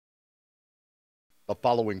The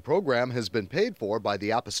following program has been paid for by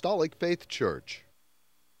the Apostolic Faith Church.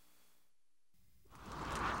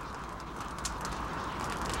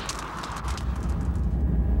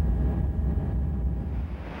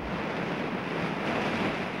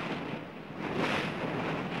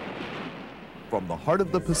 From the heart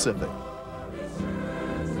of the Pacific,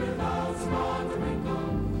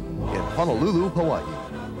 in Honolulu, Hawaii.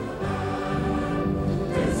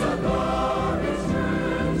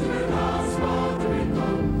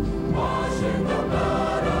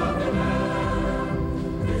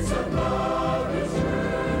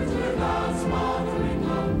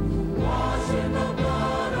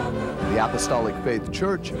 The Apostolic Faith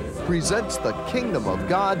Church presents the Kingdom of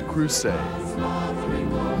God Crusade.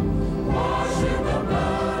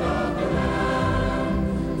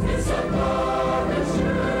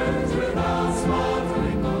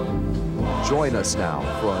 Join us now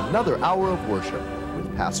for another hour of worship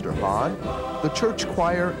with Pastor Hahn, the church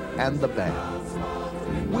choir, and the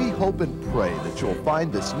band. We hope and pray that you'll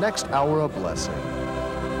find this next hour a blessing.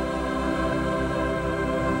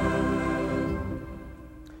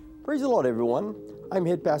 Praise the Lord, everyone. I'm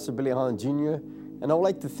Head Pastor Billy Hahn Jr., and I would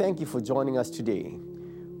like to thank you for joining us today.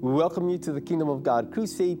 We welcome you to the Kingdom of God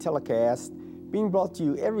Crusade telecast, being brought to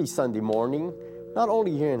you every Sunday morning, not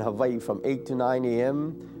only here in Hawaii from 8 to 9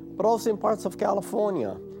 a.m., but also in parts of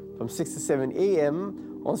California from 6 to 7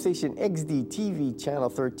 a.m. on station XD-TV Channel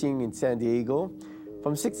 13 in San Diego,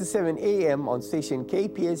 from 6 to 7 a.m. on station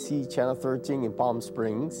KPSC Channel 13 in Palm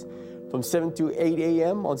Springs, from 7 to 8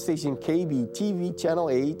 a.m. on station KB-TV Channel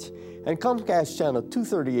 8 and Comcast Channel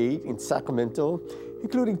 238 in Sacramento,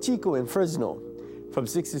 including Chico and Fresno, from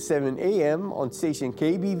 6 to 7 a.m. on station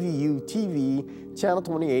KBVU-TV Channel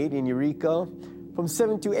 28 in Eureka, from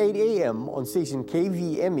 7 to 8 a.m. on station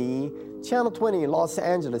KVME, Channel 20 in Los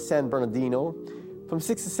Angeles, San Bernardino, from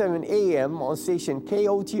 6 to 7 a.m. on station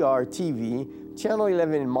KOTR-TV, Channel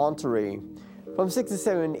 11 in Monterey, from 6 to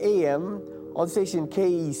 7 a.m. on station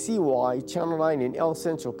KECY, Channel 9 in El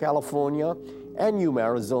Centro, California, and Yuma,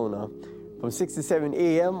 Arizona, from 6 to 7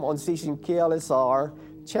 a.m. on station KLSR,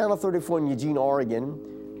 Channel 34 in Eugene,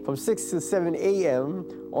 Oregon, from 6 to 7 a.m.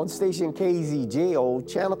 on station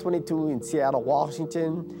KZJO, Channel 22 in Seattle,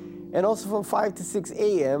 Washington, and also from 5 to 6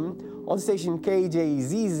 a.m. on station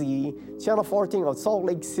KJZZ, Channel 14 of Salt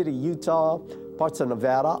Lake City, Utah, parts of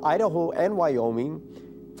Nevada, Idaho, and Wyoming,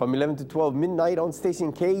 from 11 to 12 midnight on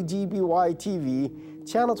station KGBY-TV,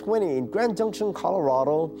 Channel 20 in Grand Junction,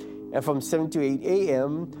 Colorado, and from 7 to 8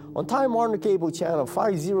 a.m. on Time Warner Cable Channel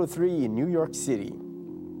 503 in New York City.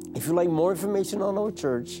 If you'd like more information on our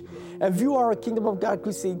church and view our Kingdom of God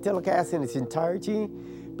Crusade telecast in its entirety,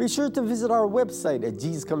 be sure to visit our website at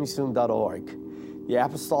JesusComingSoon.org. The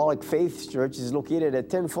Apostolic Faith Church is located at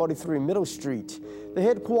 1043 Middle Street, the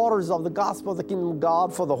headquarters of the Gospel of the Kingdom of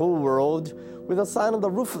God for the whole world, with a sign on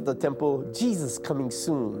the roof of the temple, Jesus Coming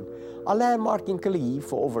Soon, a landmark in Kalihi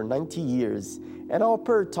for over 90 years, and our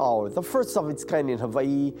prayer tower, the first of its kind in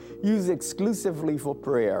Hawaii, used exclusively for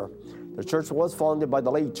prayer. The church was founded by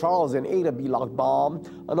the late Charles and Ada B. Lochbaum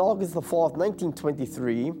on August the 4th,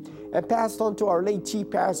 1923, and passed on to our late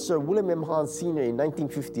Chief Pastor William M. Hahn Sr. in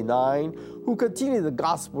 1959, who continued the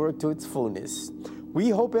gospel work to its fullness. We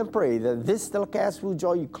hope and pray that this telecast will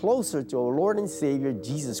draw you closer to our Lord and Savior,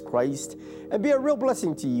 Jesus Christ, and be a real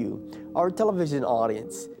blessing to you, our television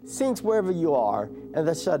audience, saints wherever you are, and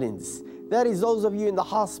the shut-ins. That is, those of you in the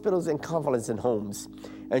hospitals and convalescent homes.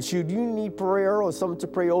 And should you need prayer or someone to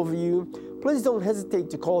pray over you, please don't hesitate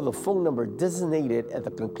to call the phone number designated at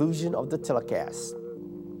the conclusion of the telecast.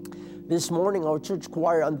 This morning, our church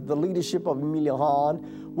choir, under the leadership of Emilia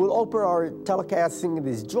Hahn, will open our telecast singing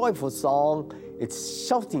this joyful song, It's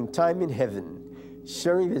Shouting Time in Heaven,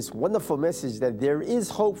 sharing this wonderful message that there is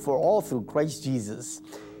hope for all through Christ Jesus.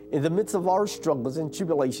 In the midst of our struggles and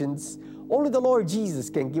tribulations, only the Lord Jesus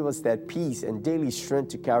can give us that peace and daily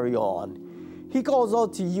strength to carry on. He calls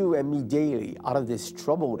out to you and me daily out of this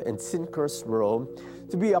troubled and sin-cursed world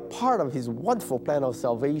to be a part of His wonderful plan of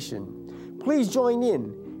salvation. Please join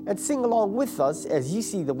in and sing along with us as you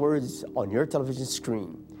see the words on your television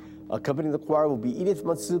screen. Accompanying the choir will be Edith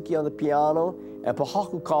Matsuki on the piano and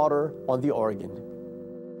Pahaku Carter on the organ.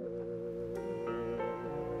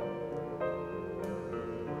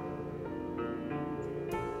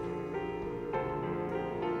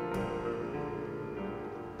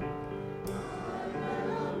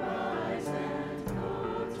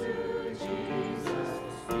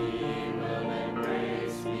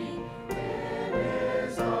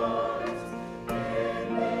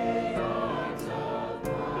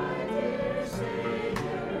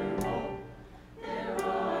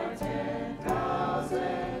 God.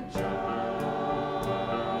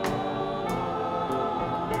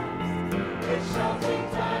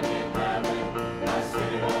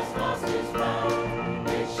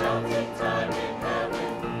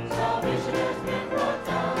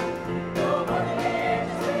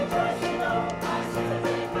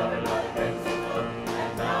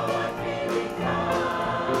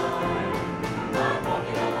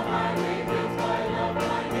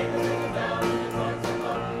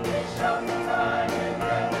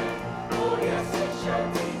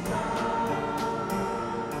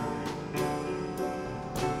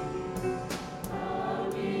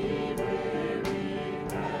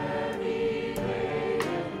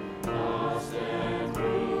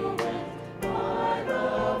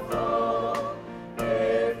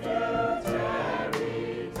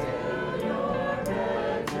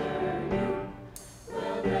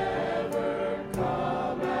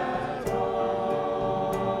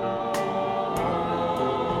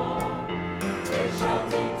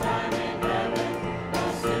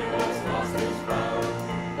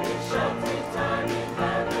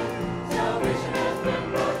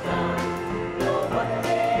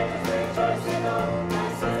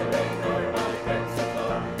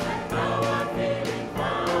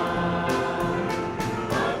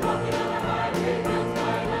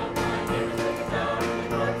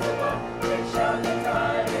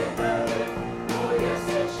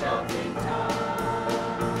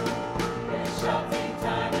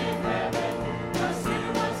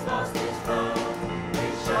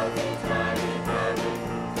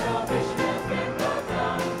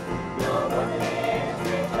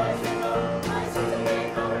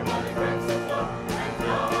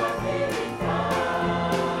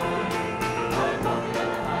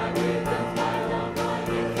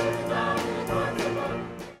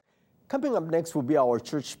 Coming up next will be our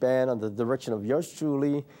church band under the direction of yours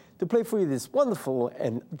truly to play for you this wonderful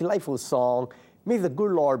and delightful song, May the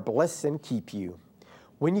Good Lord Bless and Keep You.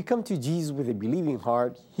 When you come to Jesus with a believing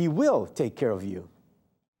heart, He will take care of you.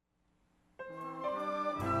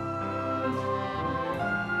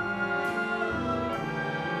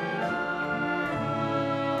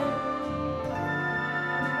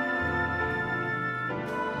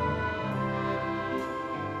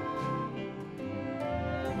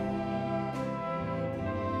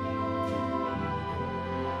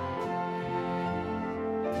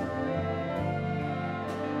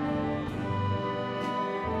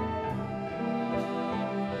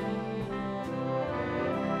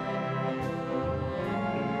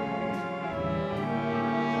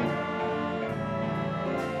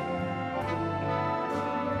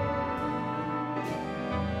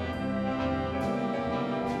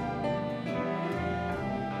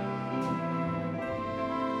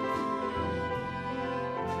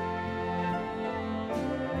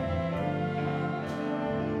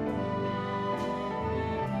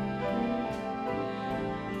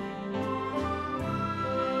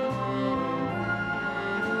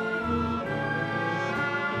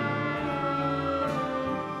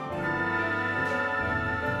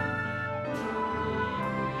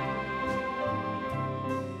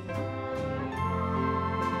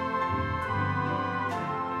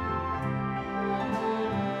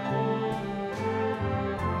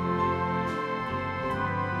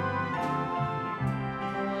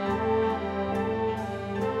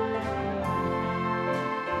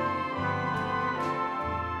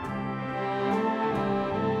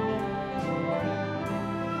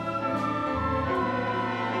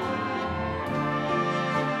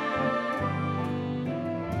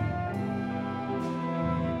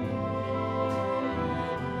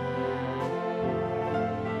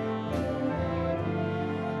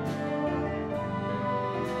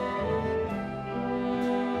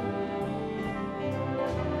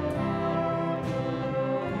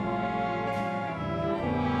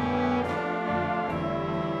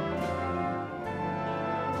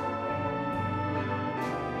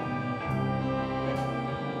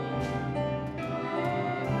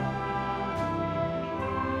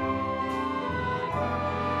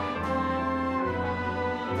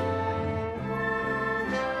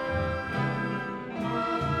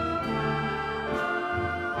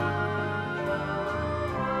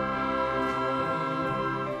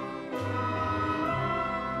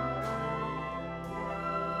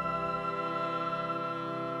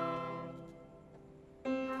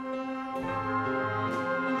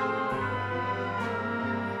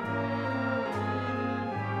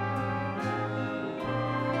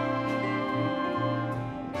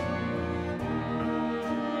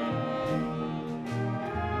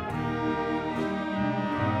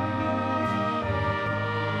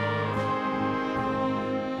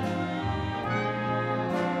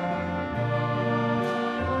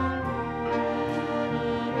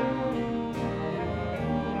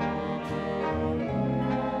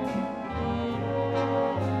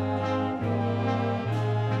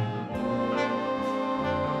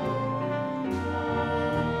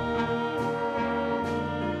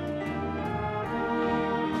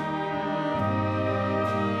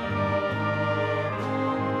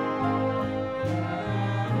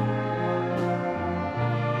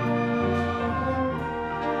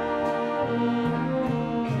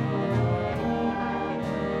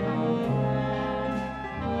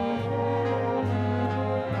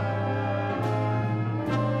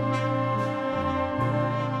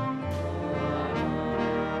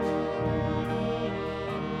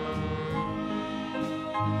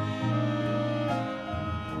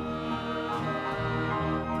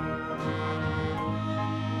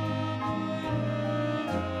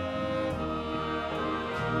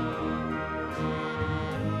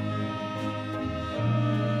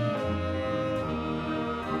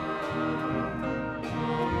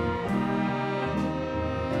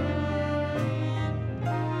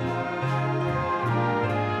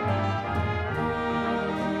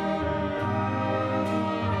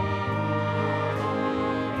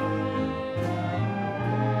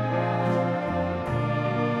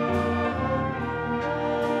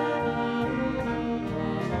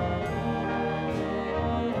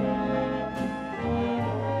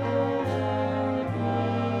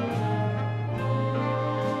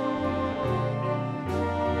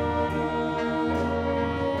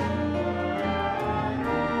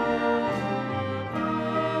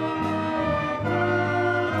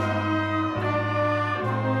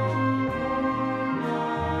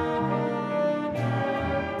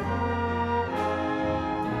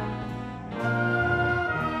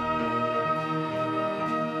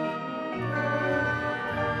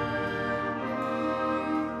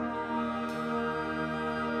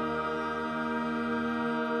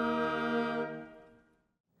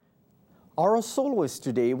 Our soloist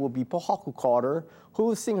today will be Pohaku Carter, who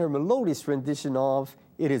will sing her melodious rendition of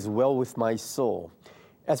It Is Well With My Soul.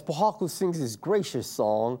 As Pohaku sings this gracious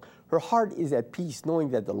song, her heart is at peace knowing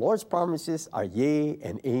that the Lord's promises are yea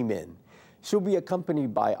and amen. She'll be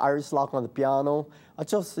accompanied by Iris Locke on the piano,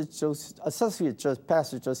 Associate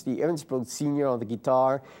Pastor Trustee Evans Brooks Sr. on the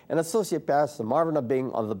guitar, and Associate Pastor Marvin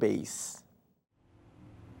Abing on the bass.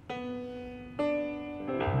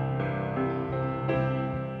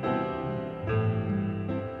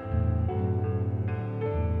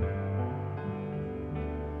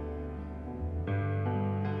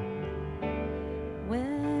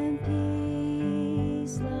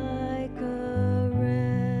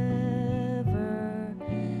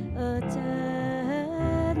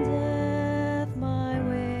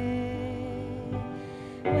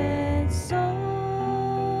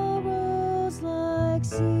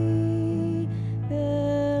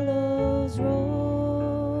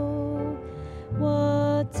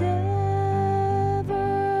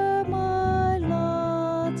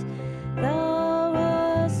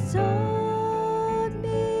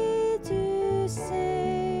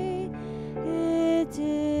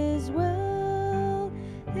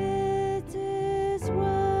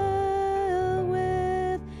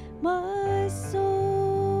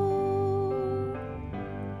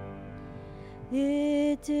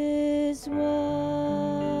 It is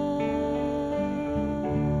well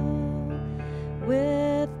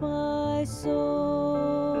with my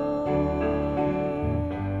soul.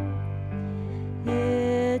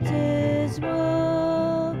 It is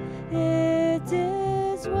well, it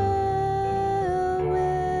is well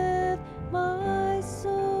with my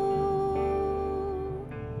soul.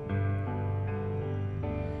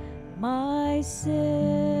 My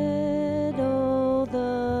sin, oh,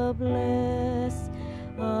 the bliss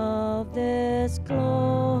of this glorious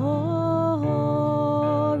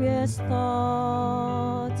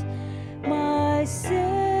thought, my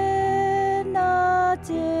sin not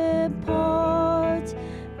in part,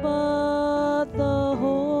 but the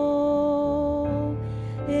whole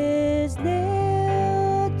is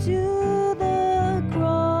nailed to the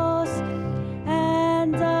cross,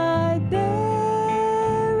 and I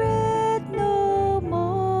bear it no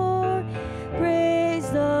more. Praise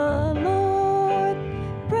the Lord,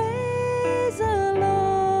 praise the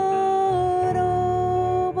Lord,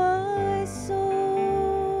 oh my soul.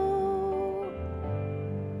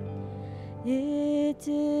 It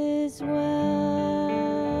is well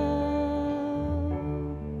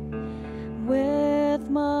with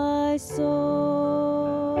my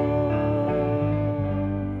soul.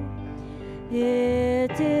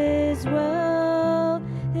 It is well,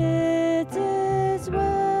 it is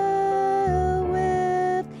well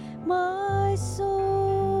with my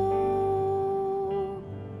soul.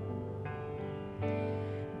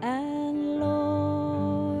 And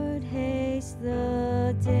Lord, haste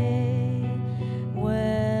the day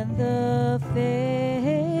when the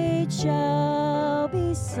fate shall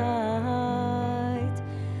be sight,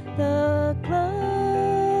 the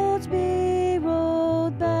clouds be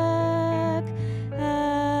rolled back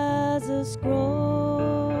as a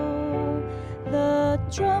scroll, the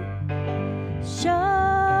trump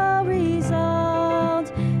shall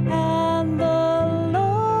resound, and the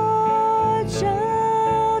Lord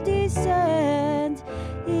shall descend.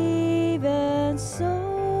 Even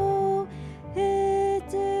so,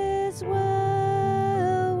 it is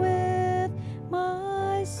well with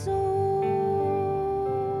my soul.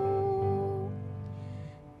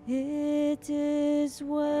 It is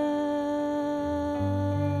well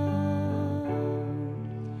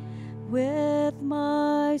with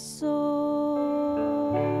my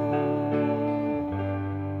soul.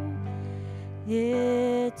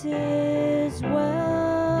 It is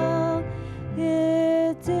well,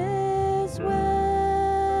 it is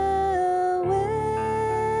well with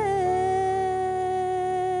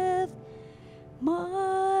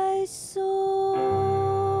my soul.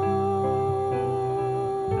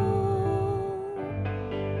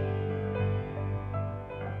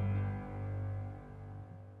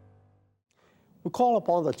 We call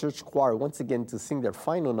upon the church choir once again to sing their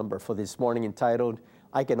final number for this morning entitled,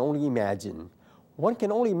 I Can Only Imagine. One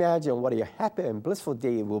can only imagine what a happy and blissful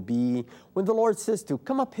day it will be when the Lord says to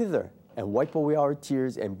come up hither and wipe away our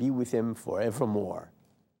tears and be with Him forevermore.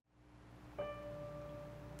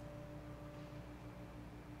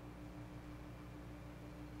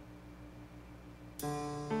 I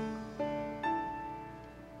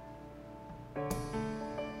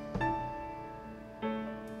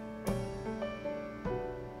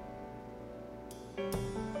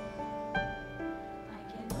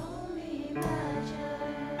can only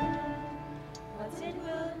imagine what it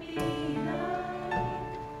will be like.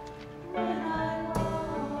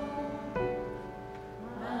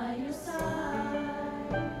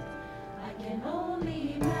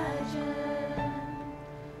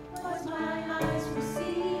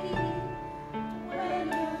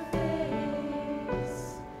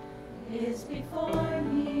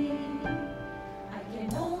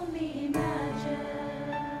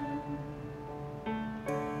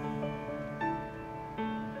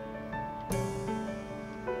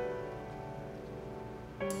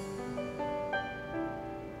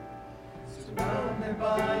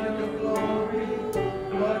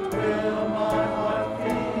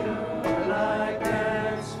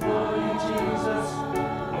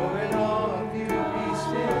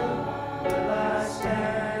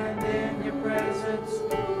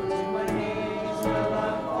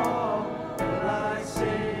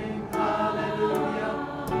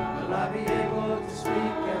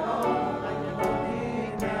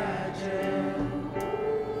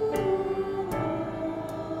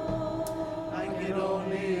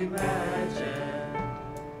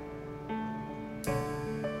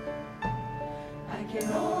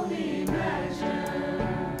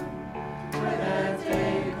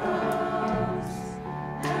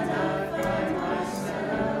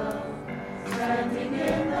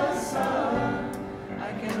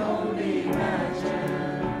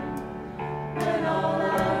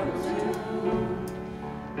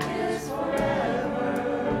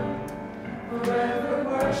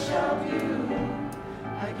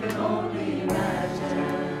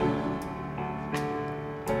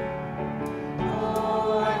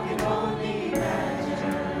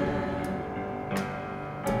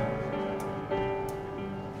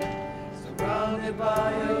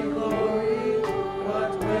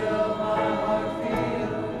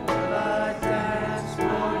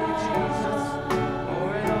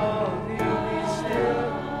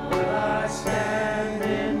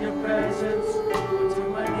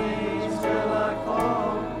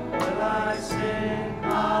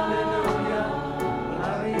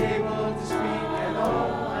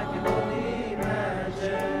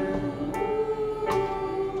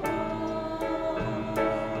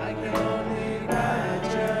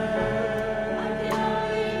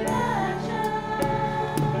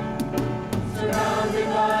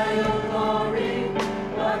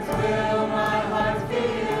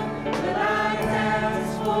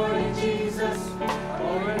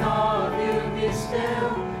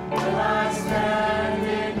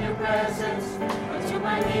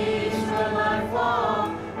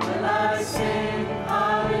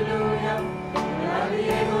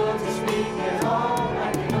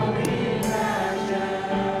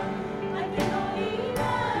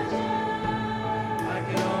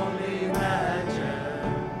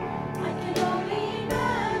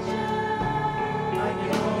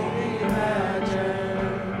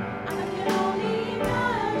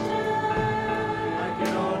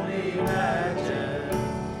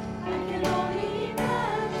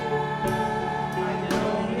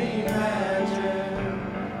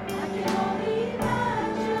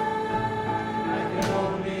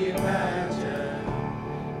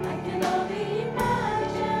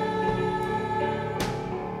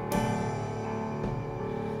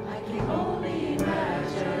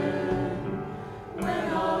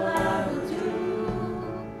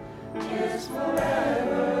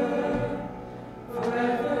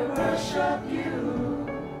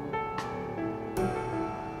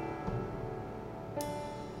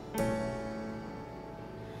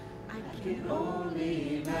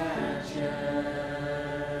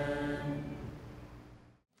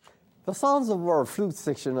 The sounds of our flute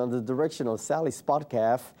section under the direction of Sally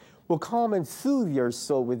Spotcalf will calm and soothe your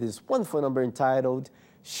soul with this wonderful number entitled,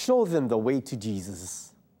 Show Them the Way to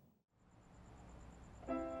Jesus.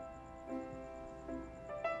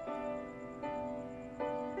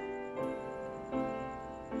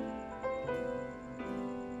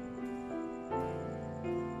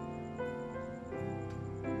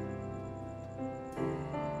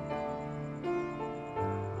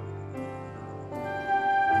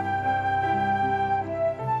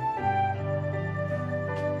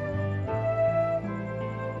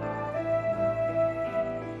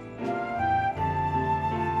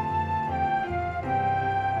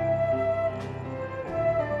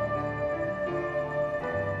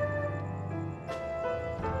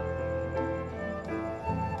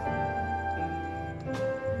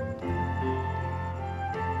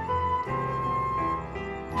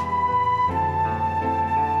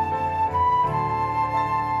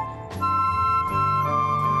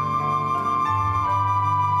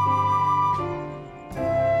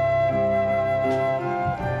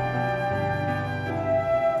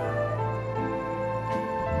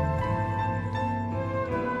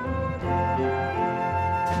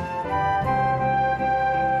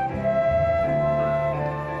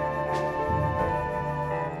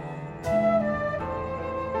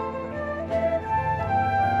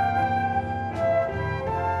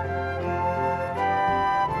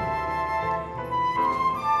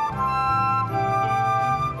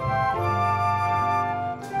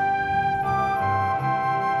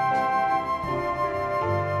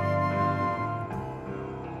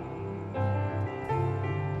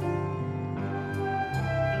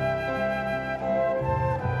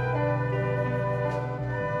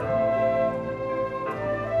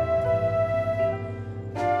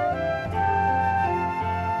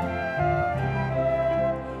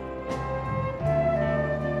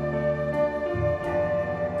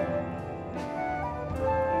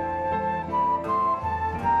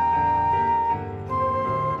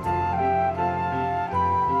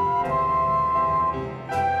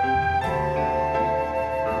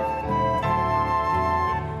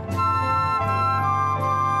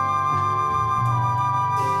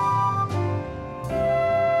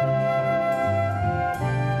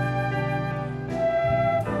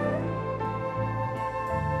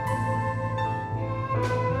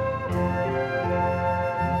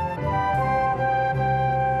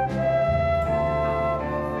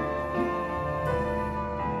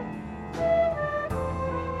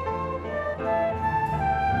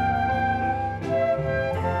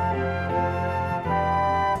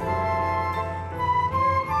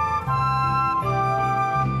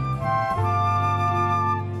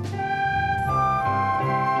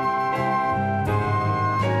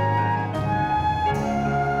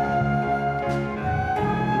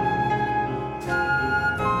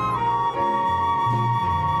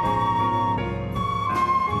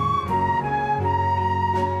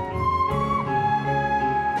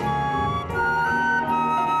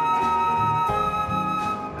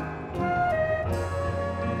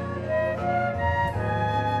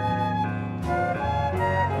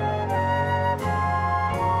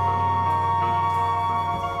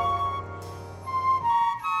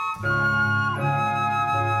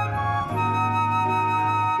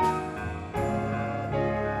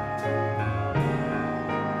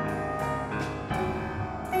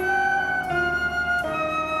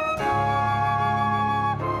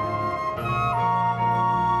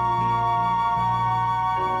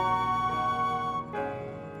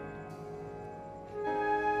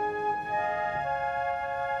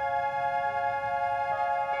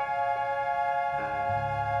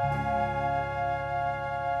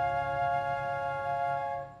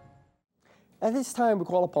 At this time, we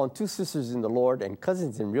call upon two sisters in the Lord and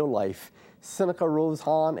cousins in real life, Seneca Rose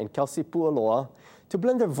Hahn and Kelsey Pualoa, to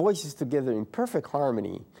blend their voices together in perfect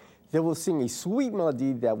harmony. They will sing a sweet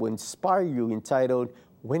melody that will inspire you entitled,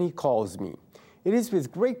 When He Calls Me. It is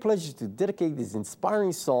with great pleasure to dedicate this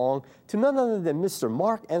inspiring song to none other than Mr.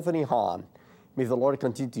 Mark Anthony Hahn. May the Lord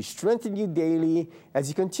continue to strengthen you daily as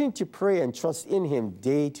you continue to pray and trust in Him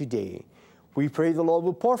day to day. We pray the Lord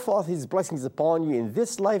will pour forth His blessings upon you in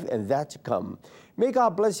this life and that to come. May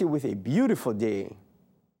God bless you with a beautiful day.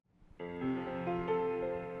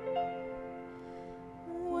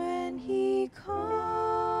 When He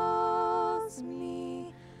calls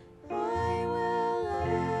me, I will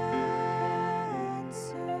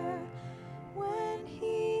answer. When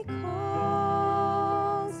He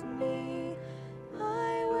calls me,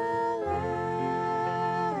 I will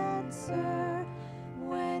answer.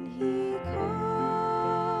 When He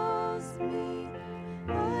calls me,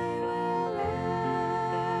 I will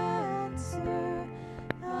answer.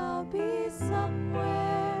 I'll be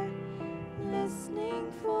somewhere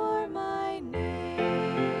listening for my name.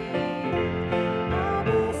 I'll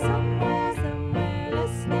be somewhere, somewhere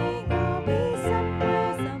listening. I'll be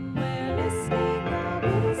somewhere, somewhere listening. I'll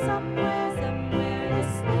be somewhere, somewhere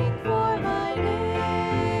listening for my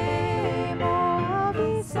name. Oh, I'll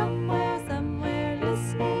be somewhere, somewhere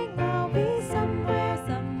listening. I'll be somewhere,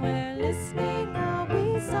 somewhere listening. I'll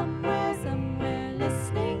be somewhere, somewhere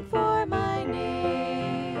listening for my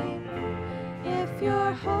name. If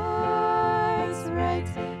your heart's right,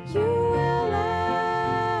 you will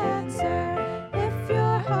answer. If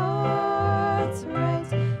your heart's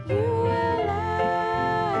right, you will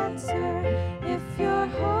answer. If your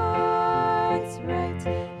heart's right,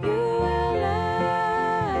 you will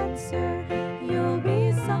answer. You'll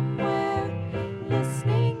be somewhere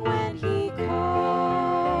listening when He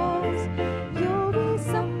calls. You'll be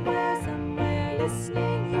somewhere, somewhere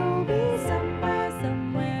listening. You'll be somewhere,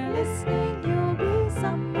 somewhere listening. You'll be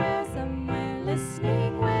somewhere, somewhere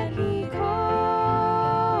listening when He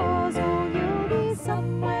calls. Oh, you'll be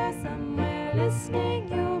somewhere, somewhere listening.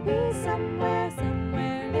 You'll be somewhere,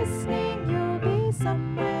 somewhere listening. You'll be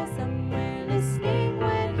somewhere, somewhere listening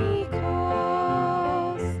when He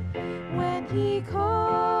calls. When He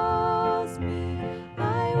calls me,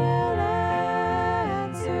 I will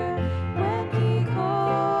answer. When He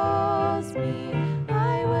calls me,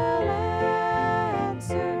 I will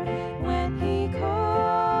answer. When He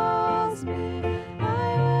calls me,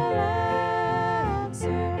 I will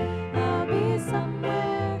answer. I'll be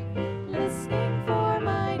somewhere listening for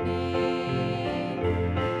my name.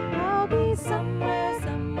 I'll be somewhere,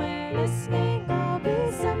 somewhere listening. I'll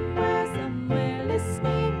be somewhere, somewhere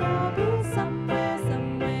listening. I'll be somewhere,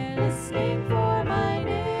 somewhere listening for my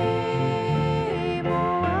name.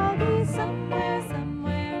 Oh, I'll be somewhere,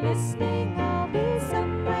 somewhere listening. I'll be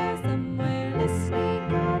somewhere, somewhere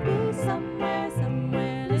listening. I'll be somewhere,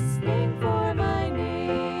 somewhere listening for my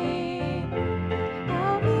name.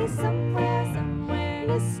 I'll be somewhere, somewhere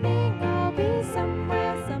listening. I'll be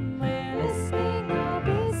somewhere, somewhere listening. I'll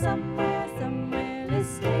be somewhere, somewhere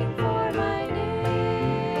listening for my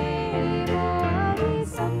name. Oh, I'll be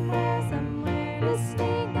somewhere, somewhere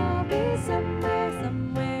listening. I'll be somewhere,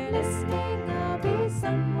 somewhere listening. I'll be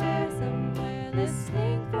somewhere, somewhere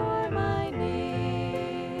listening for my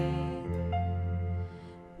name.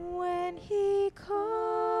 When He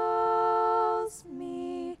calls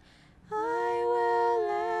me, I will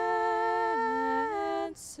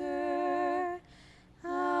answer.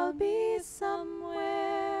 I'll be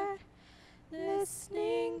somewhere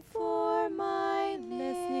listening for my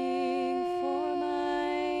name.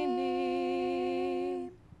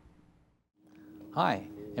 Hi,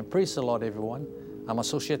 and praise the Lord, everyone. I'm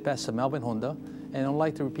Associate Pastor Melvin Honda, and I'd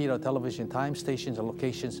like to repeat our television time, stations, and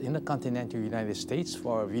locations in the continental United States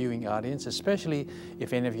for our viewing audience, especially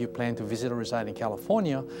if any of you plan to visit or reside in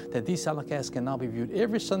California, that these telecasts can now be viewed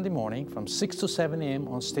every Sunday morning from 6 to 7 a.m.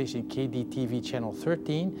 on station KDTV Channel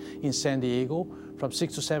 13 in San Diego, from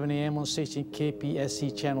 6 to 7 a.m. on station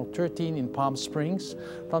KPSC Channel 13 in Palm Springs,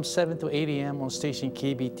 from 7 to 8 a.m. on station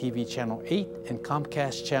KBTV Channel 8 and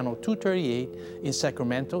Comcast Channel 238 in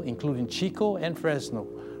Sacramento, including Chico and Fresno,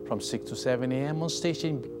 from 6 to 7 a.m. on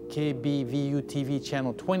station KBVU TV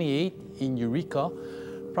Channel 28 in Eureka,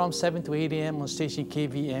 from 7 to 8 a.m. on station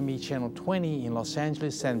KVME Channel 20 in Los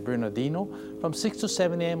Angeles, San Bernardino, from 6 to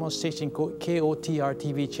 7 a.m. on station KOTR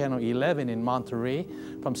TV Channel 11 in Monterey,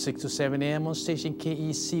 from 6 to 7 a.m. on station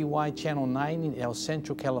KECY Channel 9 in El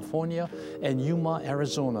Centro, California, and Yuma,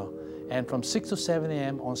 Arizona, and from 6 to 7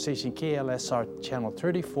 a.m. on station KLSR Channel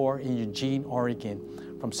 34 in Eugene, Oregon,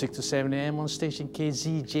 from 6 to 7 a.m. on station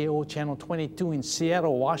KZJO Channel 22 in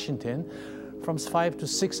Seattle, Washington, from 5 to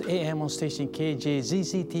 6 a.m. on station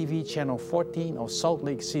KJZZ-TV Channel 14 of Salt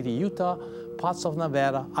Lake City, Utah, parts of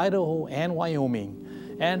Nevada, Idaho, and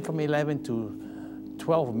Wyoming, and from 11 to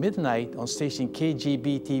 12 midnight on station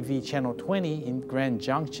KGB-TV Channel 20 in Grand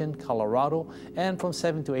Junction, Colorado, and from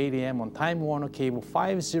 7 to 8 a.m. on Time Warner Cable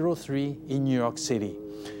 503 in New York City.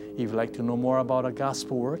 If you'd like to know more about our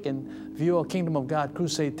gospel work and view our Kingdom of God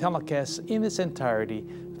Crusade telecast in its entirety,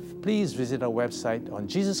 please visit our website on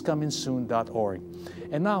JesusComingSoon.org.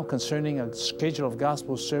 And now, concerning a schedule of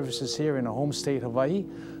gospel services here in our home state, Hawaii,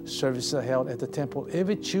 services are held at the temple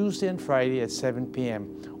every Tuesday and Friday at 7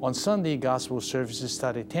 p.m. On Sunday, gospel services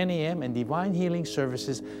start at 10 a.m. and divine healing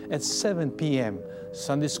services at 7 p.m.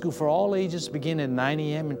 Sunday school for all ages begin at 9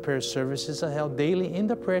 a.m. and prayer services are held daily in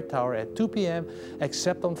the prayer tower at 2 p.m.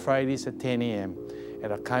 except on Fridays at 10 a.m.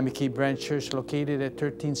 At our Kaimiki Branch Church located at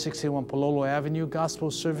 1361 Palolo Avenue, gospel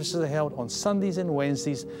services are held on Sundays and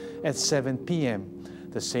Wednesdays at 7 p.m.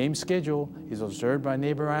 The same schedule is observed by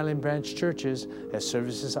neighbor island branch churches, as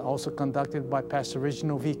services are also conducted by Pastor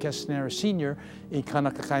Reginald V. Castanera Sr. in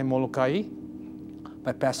Kanakakai, Molokai,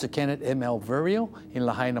 by Pastor Kenneth M. L. Verrio in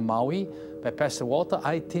Lahaina, Maui, by Pastor Walter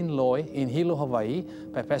I. Tin Loy in Hilo, Hawaii,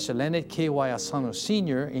 by Pastor Leonard K. Y. Asano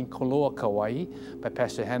Sr. in Koloa, Kauai, by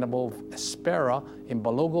Pastor Hannibal Espera in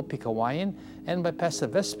Balogo, Pikawayan, and by Pastor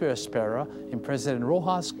Vesper Espera in President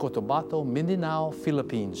Rojas, Cotabato, Mindanao,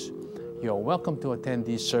 Philippines. You are welcome to attend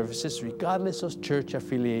these services regardless of church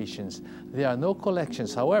affiliations. There are no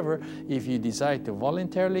collections. However, if you desire to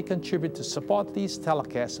voluntarily contribute to support these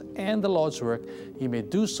telecasts and the Lord's work, you may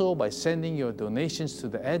do so by sending your donations to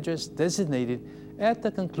the address designated at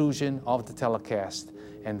the conclusion of the telecast.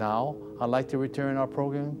 And now, I'd like to return our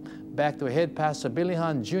program back to Head Pastor Billy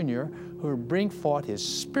Hahn Jr., who will bring forth his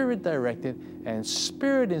Spirit-directed and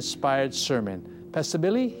Spirit-inspired sermon. Pastor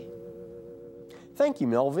Billy? Thank you,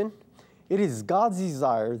 Melvin. It is God's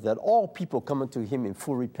desire that all people come unto Him in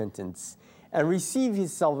full repentance and receive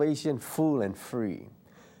His salvation full and free.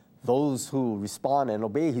 Those who respond and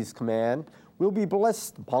obey His command will be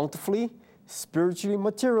blessed bountifully, spiritually,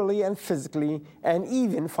 materially, and physically, and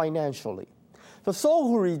even financially. The soul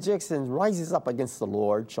who rejects and rises up against the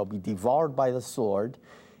Lord shall be devoured by the sword,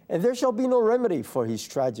 and there shall be no remedy for his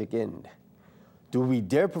tragic end. Do we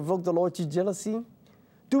dare provoke the Lord to jealousy?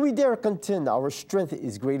 Do we dare contend our strength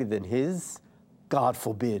is greater than His? God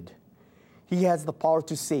forbid. He has the power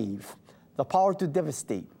to save, the power to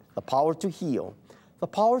devastate, the power to heal, the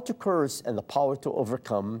power to curse, and the power to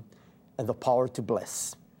overcome, and the power to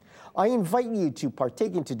bless. I invite you to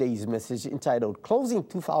partake in today's message entitled Closing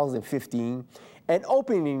 2015 and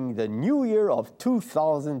Opening the New Year of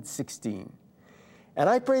 2016. And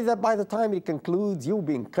I pray that by the time it concludes, you'll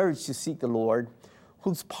be encouraged to seek the Lord,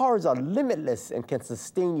 whose powers are limitless and can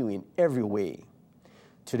sustain you in every way.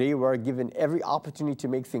 Today, we are given every opportunity to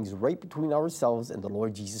make things right between ourselves and the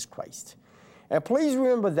Lord Jesus Christ. And please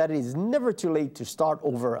remember that it is never too late to start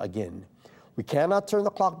over again. We cannot turn the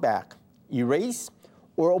clock back, erase,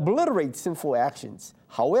 or obliterate sinful actions.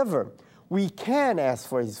 However, we can ask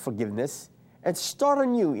for His forgiveness and start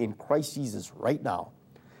anew in Christ Jesus right now.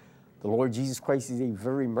 The Lord Jesus Christ is a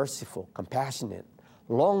very merciful, compassionate,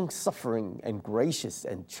 long-suffering, and gracious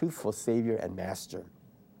and truthful Savior and Master.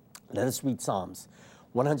 Let us read Psalms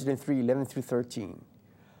 103, 11 through 13.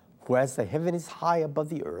 For as the heaven is high above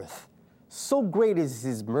the earth, so great is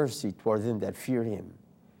His mercy toward them that fear Him.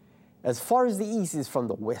 As far as the east is from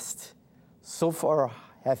the west, so far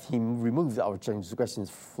hath He removed our transgressions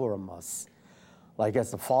from us. Like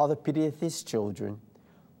as the Father pitieth His children,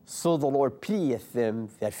 so the Lord pitieth them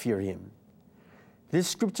that fear Him. This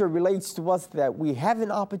scripture relates to us that we have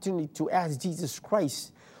an opportunity to ask Jesus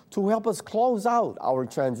Christ to help us close out our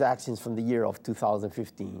transactions from the year of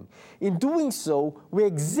 2015. In doing so, we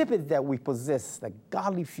exhibit that we possess the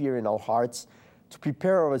godly fear in our hearts to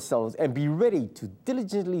prepare ourselves and be ready to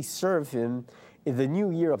diligently serve Him in the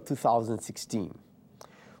new year of 2016.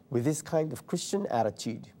 With this kind of Christian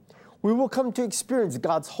attitude, we will come to experience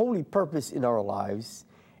God's holy purpose in our lives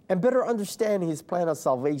and better understand His plan of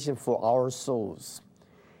salvation for our souls.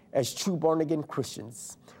 As true born-again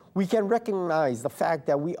Christians, we can recognize the fact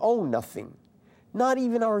that we own nothing, not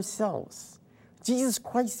even ourselves. Jesus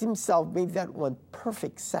Christ Himself made that one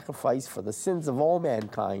perfect sacrifice for the sins of all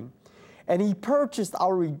mankind, and He purchased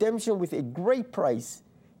our redemption with a great price,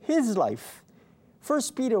 His life. 1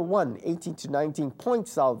 Peter 1, 18 to 19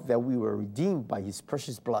 points out that we were redeemed by His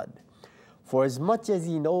precious blood. For as much as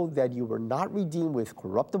ye know that you were not redeemed with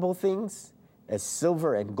corruptible things, as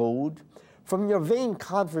silver and gold, from your vain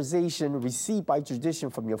conversation received by tradition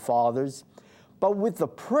from your fathers, but with the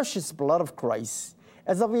precious blood of Christ,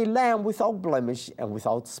 as of a lamb without blemish and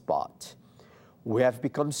without spot. We have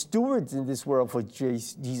become stewards in this world for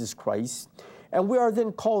Jesus Christ, and we are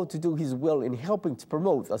then called to do His will in helping to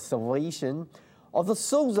promote the salvation of the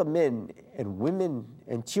souls of men and women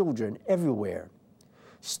and children everywhere.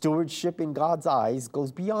 Stewardship in God's eyes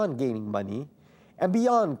goes beyond gaining money and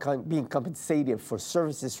beyond being compensated for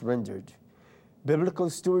services rendered. Biblical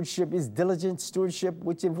stewardship is diligent stewardship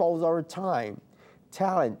which involves our time,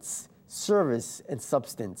 talents, service, and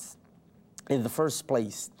substance. In the first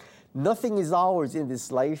place, nothing is ours in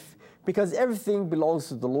this life because everything belongs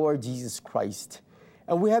to the Lord Jesus Christ.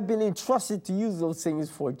 And we have been entrusted to use those things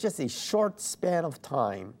for just a short span of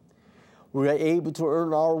time. We are able to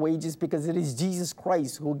earn our wages because it is Jesus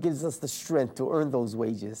Christ who gives us the strength to earn those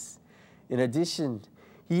wages. In addition,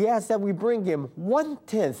 He asks that we bring Him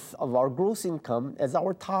 1/10 of our gross income as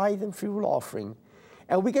our tithe and free will offering,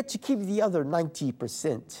 and we get to keep the other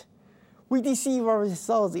 90%. We deceive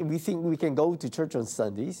ourselves if we think we can go to church on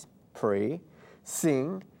Sundays, pray,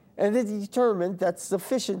 sing, and then determine that's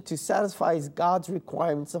sufficient to satisfy God's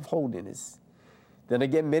requirements of holiness. Then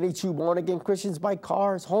again, many true born-again Christians buy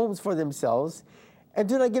cars, homes for themselves, and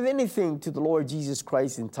do not give anything to the Lord Jesus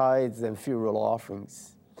Christ in tithes and free will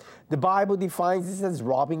offerings. The Bible defines this as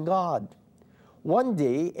robbing God. One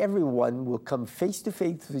day, everyone will come face to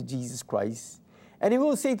face with Jesus Christ, and He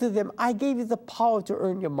will say to them, I gave you the power to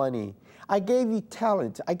earn your money. I gave you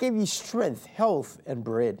talent. I gave you strength, health, and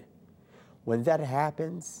bread. When that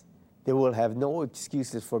happens, they will have no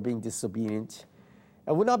excuses for being disobedient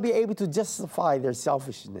and will not be able to justify their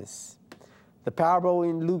selfishness. The parable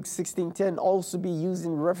in Luke 16:10 also be used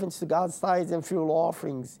in reference to God's tithes and free will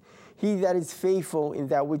offerings. He that is faithful in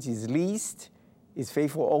that which is least is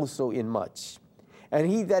faithful also in much. And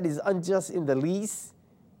he that is unjust in the least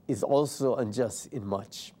is also unjust in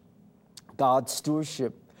much. God's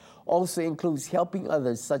stewardship also includes helping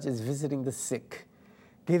others, such as visiting the sick,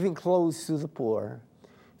 giving clothes to the poor,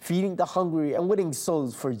 feeding the hungry, and winning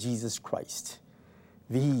souls for Jesus Christ.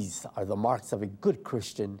 These are the marks of a good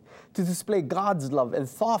Christian, to display God's love and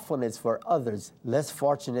thoughtfulness for others less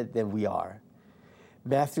fortunate than we are.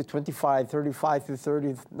 Matthew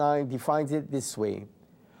 25:35-39 defines it this way: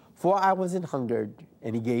 For I was an hungered,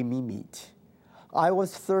 and He gave me meat. I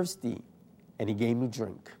was thirsty, and He gave me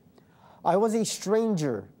drink. I was a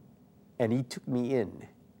stranger, and He took me in.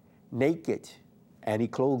 Naked, and He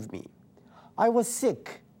clothed me. I was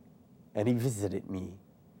sick, and He visited me.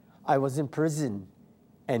 I was in prison,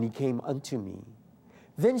 and He came unto me.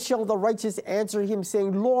 Then shall the righteous answer Him,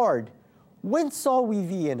 saying, Lord, when saw we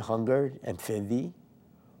thee an hungered, and fed thee?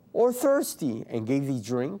 Or thirsty, and gave thee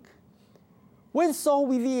drink? When saw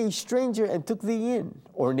we thee a stranger, and took thee in?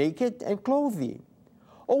 Or naked, and clothed thee?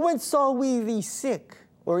 Or when saw we thee sick,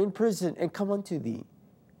 or in prison, and come unto thee?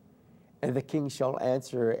 And the king shall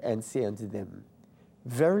answer and say unto them,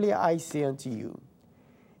 Verily I say unto you,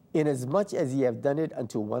 inasmuch as ye have done it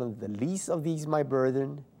unto one of the least of these my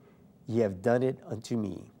brethren, ye have done it unto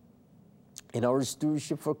me. In our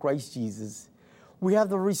stewardship for Christ Jesus, we have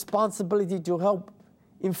the responsibility to help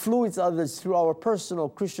influence others through our personal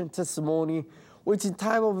Christian testimony, which in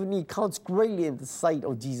time of need counts greatly in the sight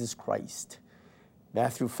of Jesus Christ.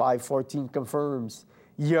 Matthew 5:14 confirms,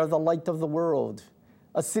 Ye are the light of the world.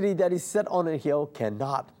 A city that is set on a hill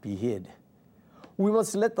cannot be hid. We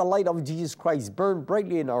must let the light of Jesus Christ burn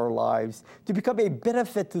brightly in our lives to become a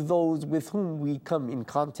benefit to those with whom we come in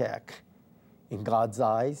contact. In God's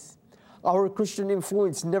eyes, our Christian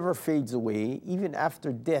influence never fades away, even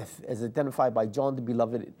after death, as identified by John the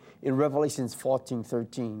Beloved in Revelation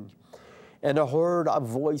 14:13. And I heard a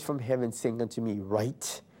voice from heaven saying unto me,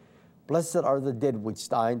 Write, Blessed are the dead which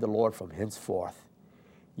die in the Lord from henceforth.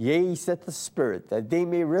 Yea, saith the Spirit, that they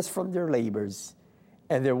may rest from their labors,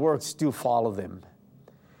 and their works do follow them.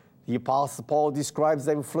 The Apostle Paul describes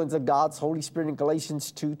the influence of God's Holy Spirit in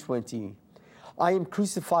Galatians 2:20. I am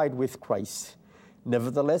crucified with Christ.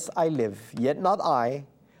 Nevertheless I live, yet not I,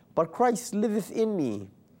 but Christ liveth in me.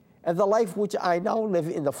 And the life which I now live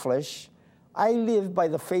in the flesh, I live by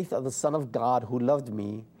the faith of the Son of God, who loved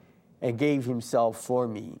me and gave Himself for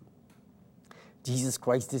me. Jesus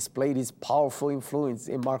Christ displayed His powerful influence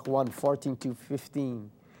in Mark 1:14-15.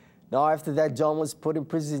 Now after that John was put in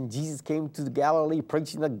prison, Jesus came to Galilee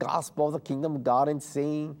preaching the gospel of the kingdom of God and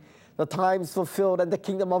saying, The time is fulfilled and the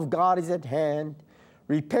kingdom of God is at hand.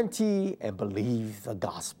 Repent ye and believe the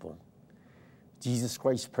gospel. Jesus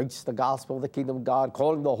Christ preached the gospel of the kingdom of God,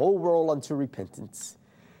 calling the whole world unto repentance,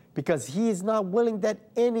 because He is not willing that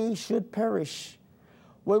any should perish.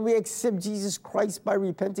 When we accept Jesus Christ by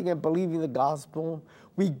repenting and believing the gospel,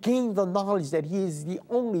 we gain the knowledge that He is the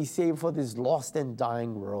only Savior for this lost and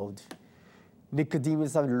dying world.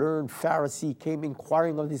 Nicodemus, a learned Pharisee, came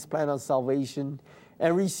inquiring of his plan of salvation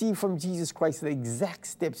and received from Jesus Christ the exact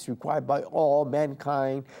steps required by all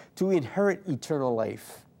mankind to inherit eternal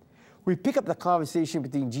life. We pick up the conversation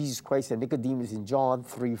between Jesus Christ and Nicodemus in John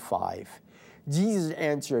 3:5. Jesus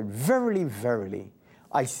answered, "Verily, verily,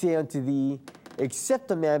 I say unto thee, except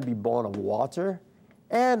a man be born of water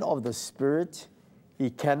and of the Spirit, he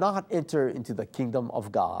cannot enter into the kingdom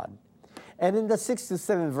of God." And in the 6 to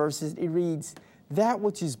 7 verses, it reads, "That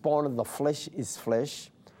which is born of the flesh is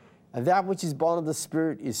flesh, and that which is born of the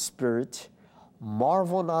Spirit is spirit.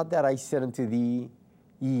 Marvel not that I said unto thee,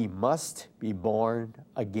 ye must be born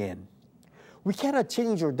again." We cannot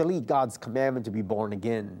change or delete God's commandment to be born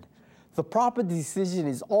again. The proper decision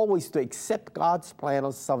is always to accept God's plan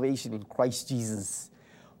of salvation in Christ Jesus.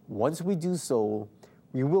 Once we do so,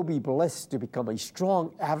 we will be blessed to become a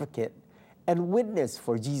strong advocate and witness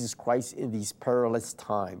for Jesus Christ in these perilous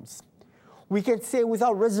times. We can say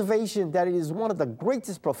without reservation that it is one of the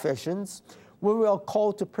greatest professions when we are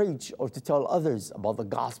called to preach or to tell others about the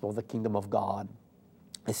gospel of the kingdom of God,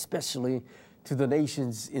 especially to the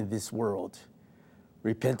nations in this world.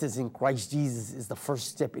 Repentance in Christ Jesus is the first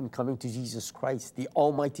step in coming to Jesus Christ, the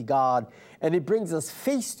Almighty God, and it brings us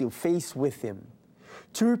face to face with Him.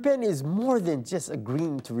 To repent is more than just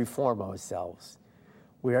agreeing to reform ourselves.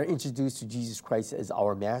 We are introduced to Jesus Christ as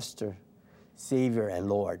our Master, Savior, and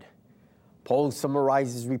Lord. Paul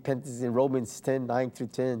summarizes repentance in Romans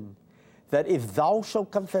 10:9-10, that if thou shalt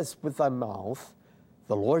confess with thy mouth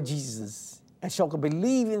the Lord Jesus, and shalt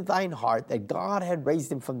believe in thine heart that God had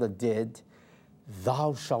raised him from the dead,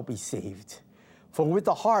 thou shalt be saved. For with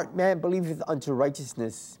the heart man believeth unto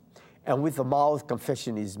righteousness, and with the mouth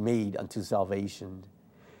confession is made unto salvation.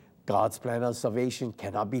 God's plan of salvation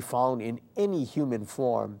cannot be found in any human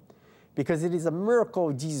form, because it is a miracle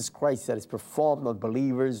of Jesus Christ that is performed on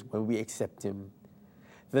believers when we accept Him.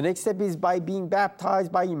 The next step is by being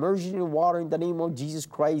baptized by immersion in water in the name of Jesus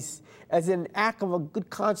Christ as an act of a good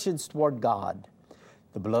conscience toward God.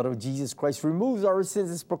 The blood of Jesus Christ removes our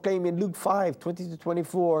sins, as proclaimed in Luke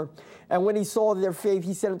 5:20-24. And when he saw their faith,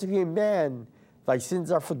 he said unto him, Man, thy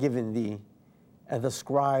sins are forgiven thee. And the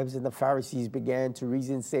scribes and the Pharisees began to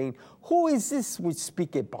reason, saying, Who is this which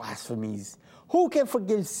speaketh blasphemies? Who can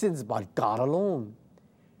forgive sins but God alone?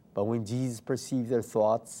 But when Jesus perceived their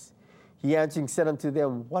thoughts, he answering said unto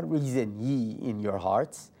them, What reason ye in your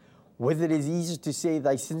hearts? Whether it is easier to say,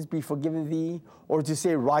 Thy sins be forgiven thee, or to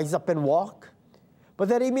say, Rise up and walk? But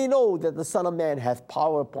that he may know that the Son of Man hath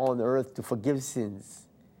power upon the earth to forgive sins.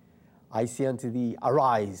 I say unto thee,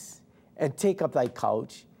 Arise, and take up thy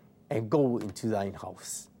couch, and go into thine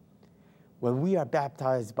house. When we are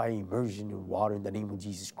baptized by immersion in water in the name of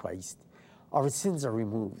Jesus Christ, our sins are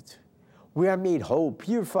removed. We are made whole,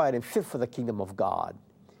 purified, and fit for the kingdom of God.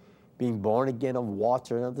 Being born again of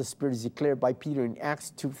water and of the Spirit is declared by Peter in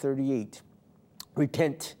Acts 2:38.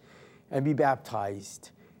 Repent and be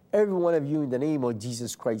baptized, every one of you, in the name of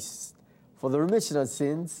Jesus Christ, for the remission of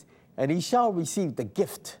sins, and ye shall receive the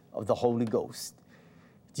gift of the Holy Ghost.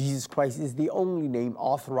 Jesus Christ is the only name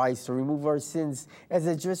authorized to remove our sins, as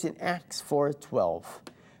addressed in Acts 4:12.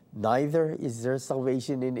 Neither is there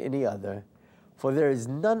salvation in any other, for there is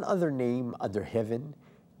none other name under heaven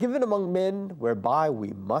given among men whereby we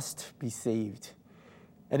must be saved.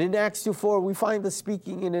 And in Acts 2:4, we find the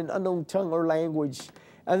speaking in an unknown tongue or language,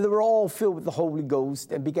 and they were all filled with the Holy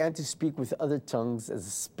Ghost and began to speak with other tongues as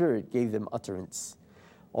the Spirit gave them utterance.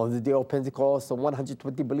 On the day of Pentecost, the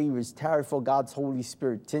 120 believers tarried for God's Holy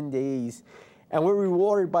Spirit 10 days and were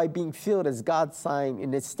rewarded by being filled as God's sign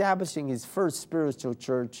in establishing His first spiritual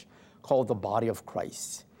church called the Body of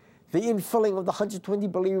Christ. The infilling of the 120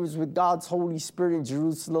 believers with God's Holy Spirit in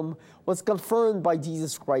Jerusalem was confirmed by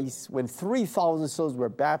Jesus Christ when 3,000 souls were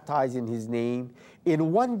baptized in His name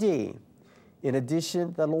in one day. In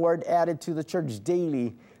addition, the Lord added to the church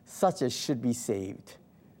daily such as should be saved.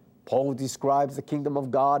 Paul describes the kingdom of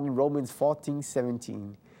God in Romans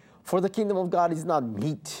 14:17. For the kingdom of God is not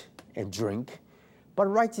meat and drink, but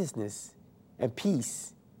righteousness and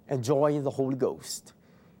peace and joy in the Holy Ghost.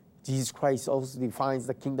 Jesus Christ also defines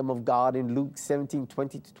the kingdom of God in Luke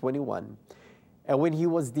 17:20-21. And when he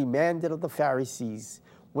was demanded of the Pharisees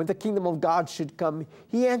when the kingdom of God should come,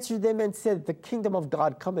 he answered them and said, The kingdom of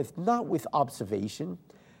God cometh not with observation,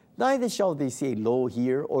 neither shall they say, Lo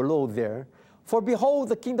here or Lo there. For behold,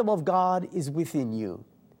 the kingdom of God is within you.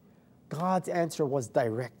 God's answer was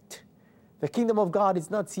direct. The kingdom of God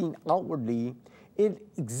is not seen outwardly. It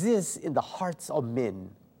exists in the hearts of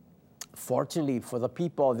men. Fortunately for the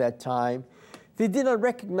people of that time, they did not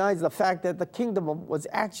recognize the fact that the kingdom was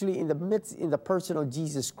actually in the person of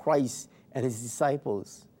Jesus Christ and His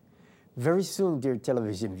disciples. Very soon, dear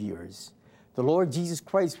television viewers, the Lord Jesus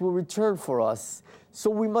Christ will return for us, so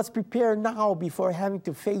we must prepare now before having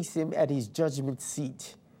to face him at his judgment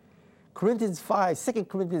seat. 2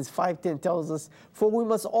 Corinthians 5:10 tells us, "For we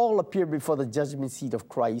must all appear before the judgment seat of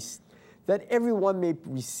Christ, that everyone may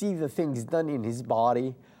receive the things done in his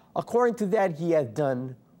body, according to that he hath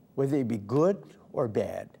done, whether it be good or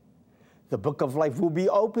bad." The book of life will be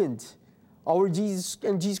opened. Our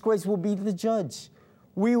Jesus Christ will be the judge.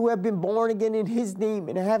 We who have been born again in his name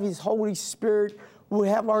and have his Holy Spirit will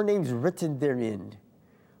have our names written therein.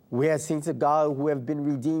 We as saints of God who have been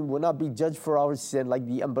redeemed will not be judged for our sin like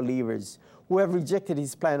the unbelievers who have rejected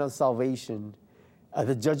his plan of salvation. At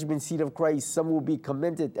the judgment seat of Christ, some will be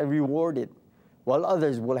commended and rewarded, while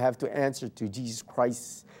others will have to answer to Jesus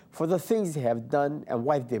Christ for the things they have done and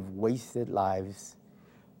why they've wasted lives.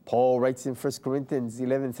 Paul writes in 1 Corinthians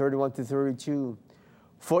 11:31-32,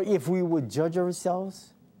 "For if we would judge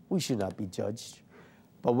ourselves, we should not be judged.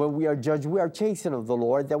 But when we are judged, we are chastened of the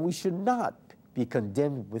Lord, that we should not be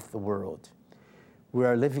condemned with the world." We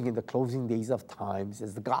are living in the closing days of times,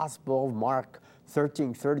 as the Gospel of Mark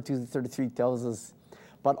 13:32-33 tells us.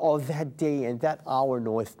 "But of that day and that hour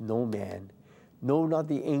knoweth no man, no, not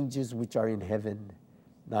the angels which are in heaven,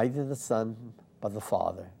 neither the Son, but the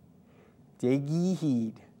Father. Take ye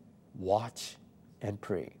heed, watch and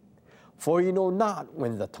pray, for you know not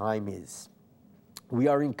when the time is." We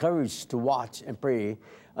are encouraged to watch and pray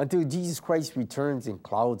until Jesus Christ returns in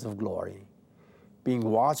clouds of glory.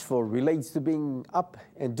 Being watchful relates to being up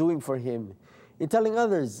and doing for him, in telling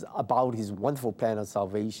others about his wonderful plan of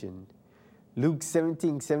salvation. Luke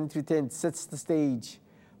 17:7-10 sets the stage.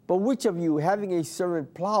 "But which of you, having a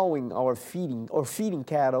servant plowing or feeding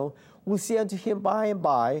cattle, will say unto him by and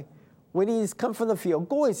by, when he is come from the field,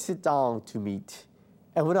 Go and sit down to meat,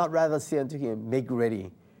 and will not rather say unto him, Make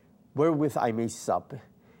ready, wherewith I may sup,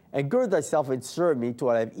 and gird thyself and serve me till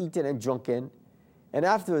I have eaten and drunken, and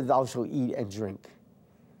afterward thou shalt eat and drink?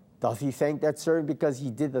 Doth he thank that servant because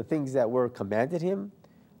he did the things that were commanded him?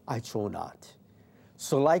 I trow not.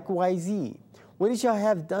 So likewise ye, when ye shall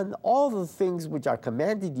have done all the things which are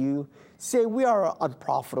commanded you, say, We are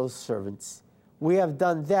unprofitable servants. We have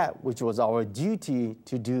done that which was our duty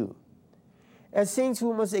to do." As saints,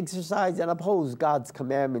 we must exercise and uphold God's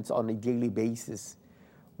commandments on a daily basis.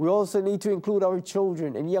 We also need to include our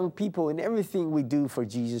children and young people in everything we do for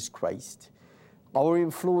Jesus Christ. Our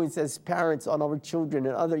influence as parents on our children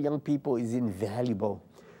and other young people is invaluable.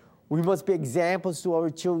 We must be examples to our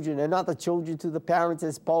children and not the children to the parents,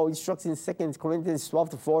 as Paul instructs in 2 Corinthians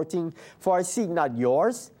 12-14, "For I seek not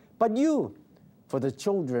yours, but you. For the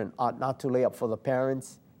children ought not to lay up for the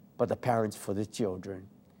parents, but the parents for the children."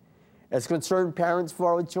 As concerned parents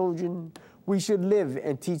for our children, we should live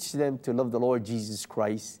and teach them to love the Lord Jesus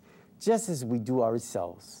Christ, just as we do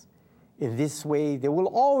ourselves. In this way, they will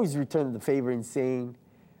always return the favor in saying,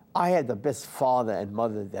 "I had the best father and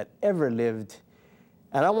mother that ever lived,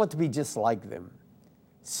 and I want to be just like them."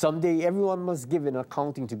 Someday, everyone must give an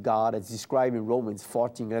accounting to God, as described in Romans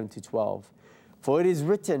 14:11-12. "For it is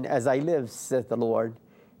written, As I live, saith the Lord,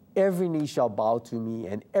 every knee shall bow to me,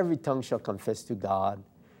 and every tongue shall confess to God.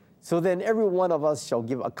 So then every one of us shall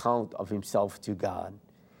give account of himself to God."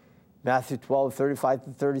 Matthew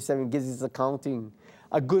 12:35-37 gives us accounting.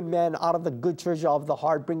 "A good man out of the good treasure of the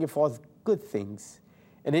heart bringeth forth good things,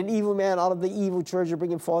 and an evil man out of the evil treasure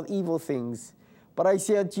bringeth forth evil things. But I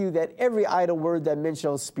say unto you that every idle word that men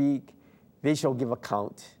shall speak, they shall give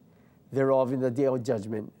account thereof in the day of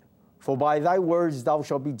judgment. For by thy words thou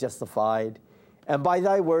shalt be justified, and by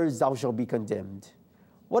thy words thou shalt be condemned."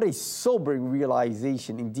 What a sobering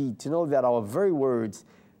realization indeed, to know that our very words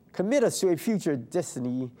commit us to a future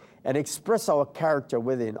destiny and express our character,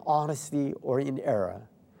 whether in honesty or in error.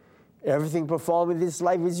 Everything performed in this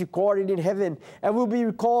life is recorded in heaven and will be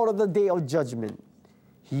recalled on the day of judgment.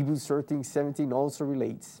 Hebrews 13:17 also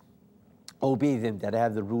relates, "Obey them that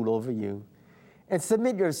have the rule over you, and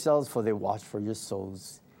submit yourselves, for they watch for your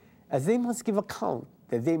souls, as they must give account,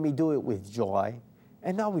 that they may do it with joy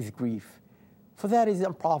and not with grief, for that is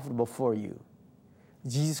unprofitable for you."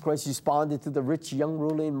 Jesus Christ responded to the rich young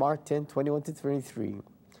ruler in Mark 10:21-23.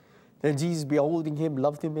 "Then Jesus, beholding him,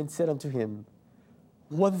 loved him, and said unto him,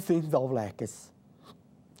 One thing thou lackest.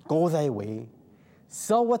 Go thy way,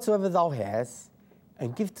 sell whatsoever thou hast,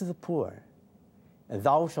 and give to the poor, and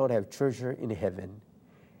thou shalt have treasure in heaven.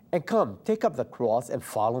 And come, take up the cross, and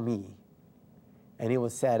follow me." And he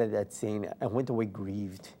was sad at that saying, and went away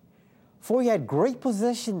grieved, for he had great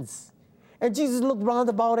possessions. And Jesus looked round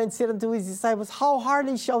about and said unto his disciples, "How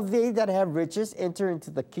hardly shall they that have riches enter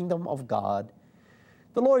into the kingdom of God?"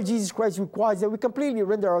 The Lord Jesus Christ requires that we completely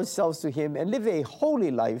render ourselves to him and live a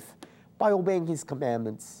holy life by obeying his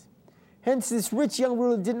commandments. Hence, this rich young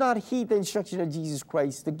ruler did not heed the instruction of Jesus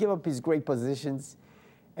Christ to give up his great possessions,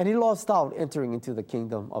 and he lost out entering into the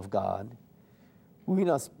kingdom of God. We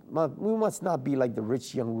must not be like the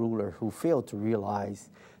rich young ruler who failed to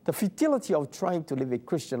realize the futility of trying to live a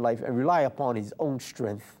Christian life and rely upon his own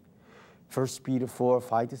strength. 1 Peter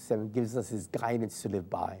 4:5-7 gives us his guidance to live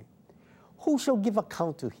by. Who shall give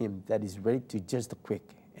account to him that is ready to judge the quick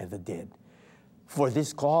and the dead? For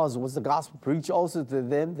this cause was the gospel preached also to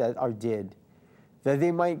them that are dead, that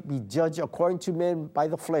they might be judged according to men by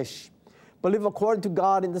the flesh, but live according to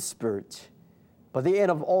God in the Spirit. But the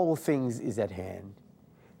end of all things is at hand.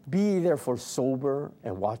 Be ye therefore sober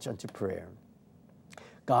and watch unto prayer.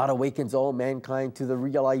 God awakens all mankind to the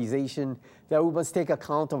realization that we must take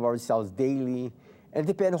account of ourselves daily and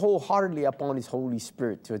depend wholeheartedly upon his Holy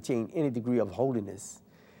Spirit to attain any degree of holiness.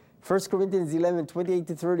 1 Corinthians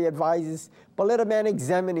 11:28-30 advises, but let a man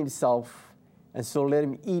examine himself, and so let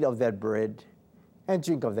him eat of that bread and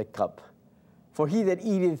drink of that cup. For he that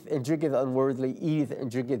eateth and drinketh unworthily eateth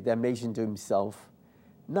and drinketh damnation to himself,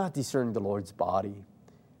 not discerning the Lord's body.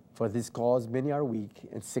 For this cause many are weak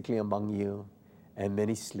and sickly among you, and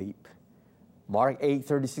many sleep. Mark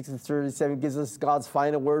 8:36-37 gives us God's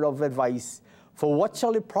final word of advice. For what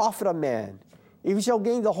shall it profit a man if he shall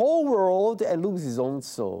gain the whole world and lose his own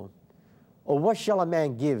soul? Or what shall a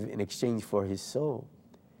man give in exchange for his soul?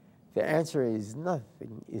 The answer is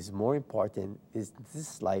nothing is more important in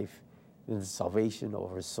this life than the salvation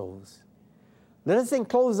of our souls. Let us then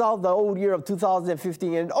close out the old year of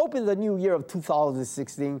 2015 and open the new year of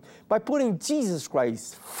 2016 by putting Jesus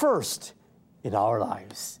Christ first in our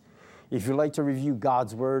lives. If you'd like to review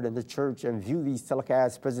God's Word and the church and view these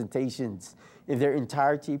telecast presentations in their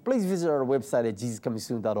entirety, please visit our website at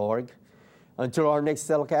jesuscomingsoon.org. Until our next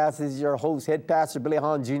telecast, this is your host, Head Pastor Billy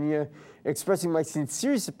Hahn Jr., expressing my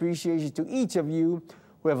sincerest appreciation to each of you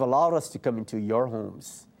who have allowed us to come into your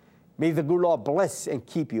homes. May the good Lord bless and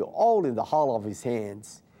keep you all in the hollow of his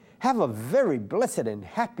hands. Have a very blessed and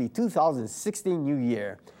happy 2016 New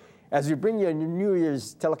Year. As we bring your New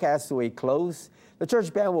Year's telecast to a close, the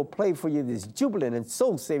church band will play for you this jubilant and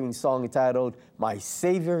soul-saving song entitled, My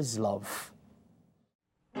Savior's Love.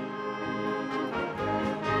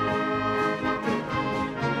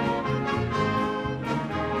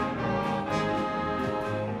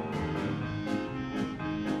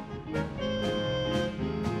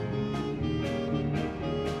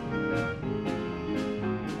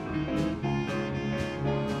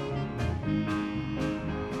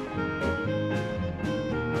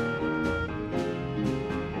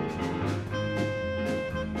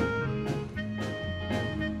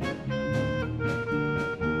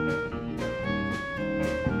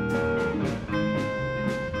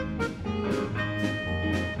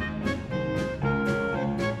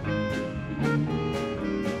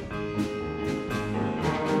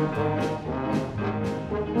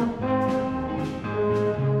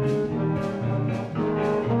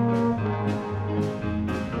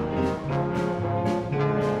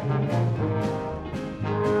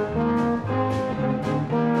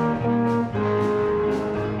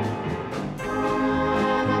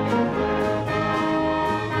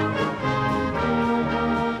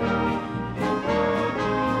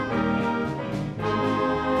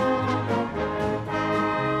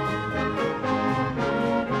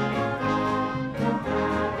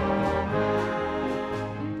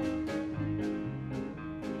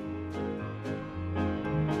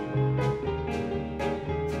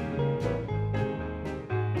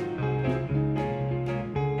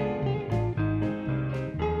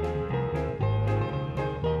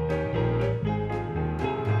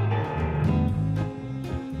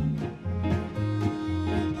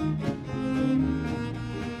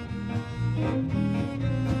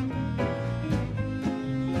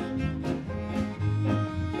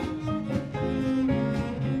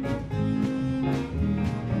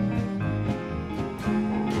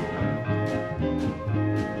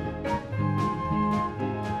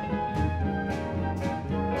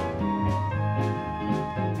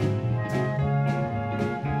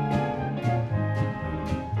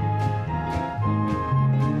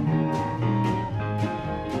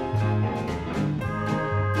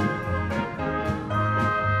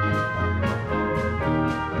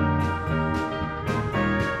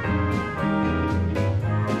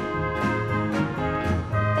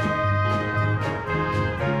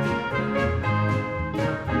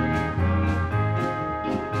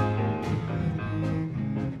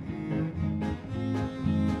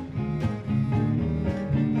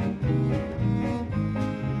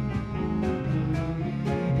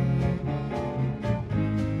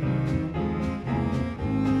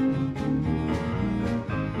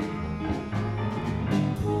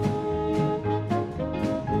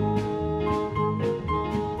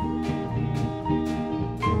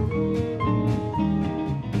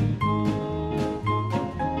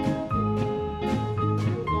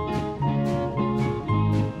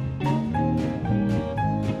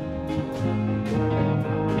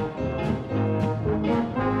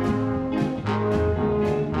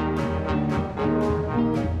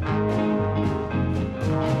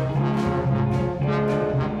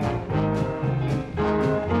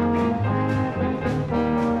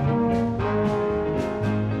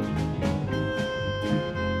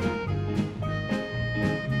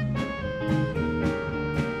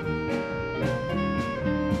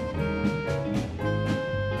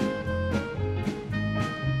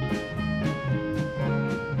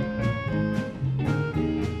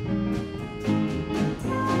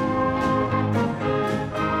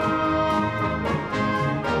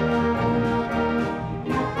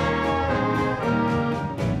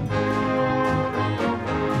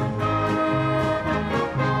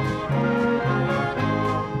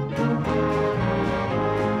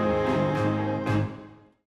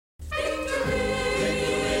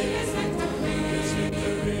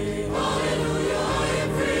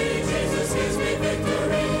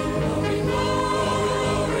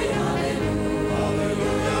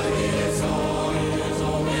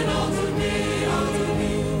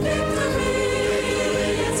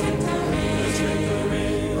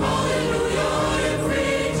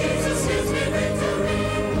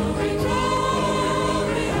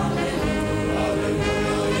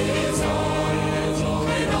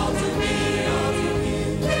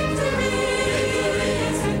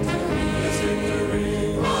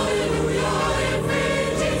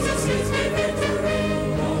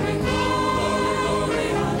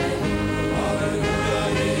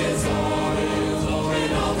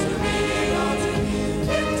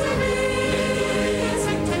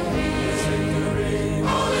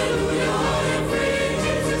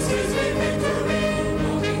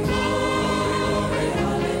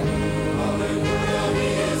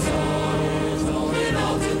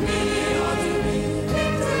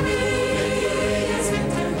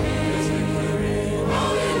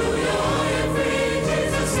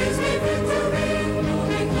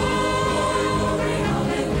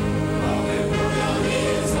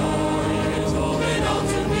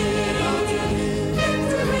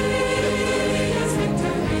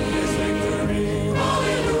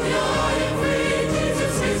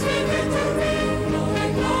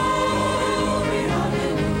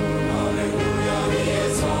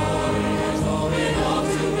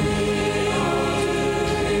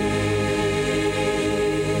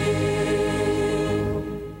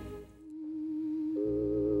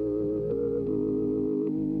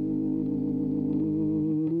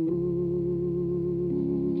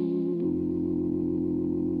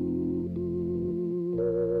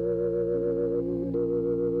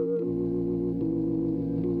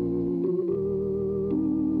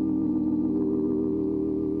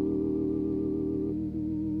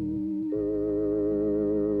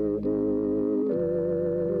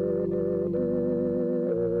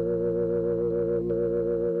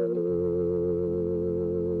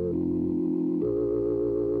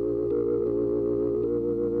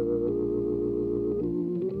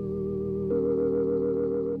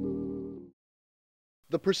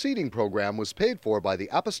 preceding program was paid for by the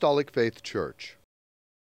Apostolic Faith Church.